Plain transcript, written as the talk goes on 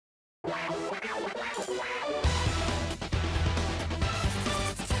Hello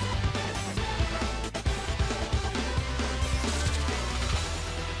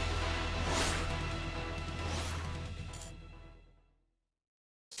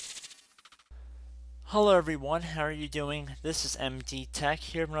everyone, how are you doing? This is MD Tech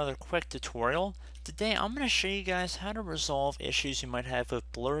here with another quick tutorial. Today I'm going to show you guys how to resolve issues you might have with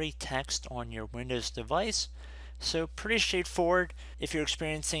blurry text on your Windows device. So pretty straightforward. If you're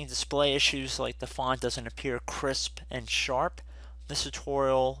experiencing display issues like the font doesn't appear crisp and sharp, this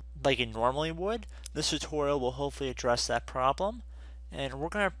tutorial, like it normally would, this tutorial will hopefully address that problem. And we're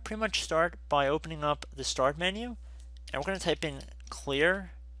going to pretty much start by opening up the start menu, and we're going to type in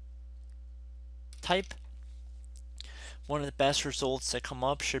clear type. One of the best results that come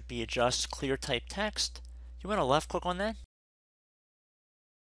up should be adjust clear type text. You want to left click on that.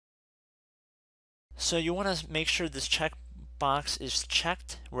 So you want to make sure this check box is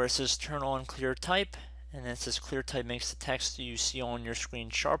checked where it says turn on clear type, and then it says clear type makes the text you see on your screen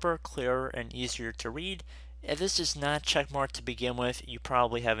sharper, clearer, and easier to read. If this is not checkmarked to begin with, you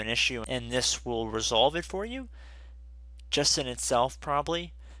probably have an issue, and this will resolve it for you just in itself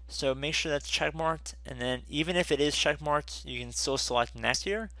probably. So make sure that's checkmarked, and then even if it is checkmarked, you can still select next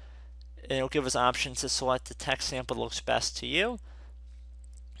here. It'll give us options to select the text sample that looks best to you.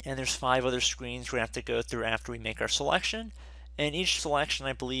 And there's 5 other screens we're going to have to go through after we make our selection. And each selection,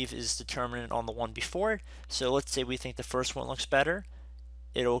 I believe, is determined on the one before it. So let's say we think the first one looks better.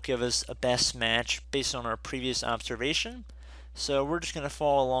 It'll give us a best match based on our previous observation. So we're just going to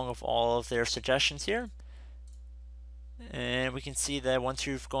follow along with all of their suggestions here. And we can see that once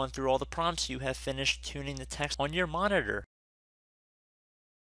you've gone through all the prompts, you have finished tuning the text on your monitor.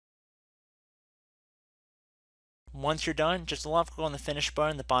 Once you're done, just left click on the finish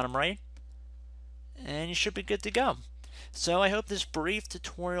button in the bottom right, and you should be good to go. So I hope this brief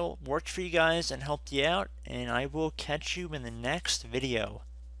tutorial worked for you guys and helped you out, and I will catch you in the next video.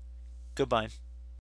 Goodbye.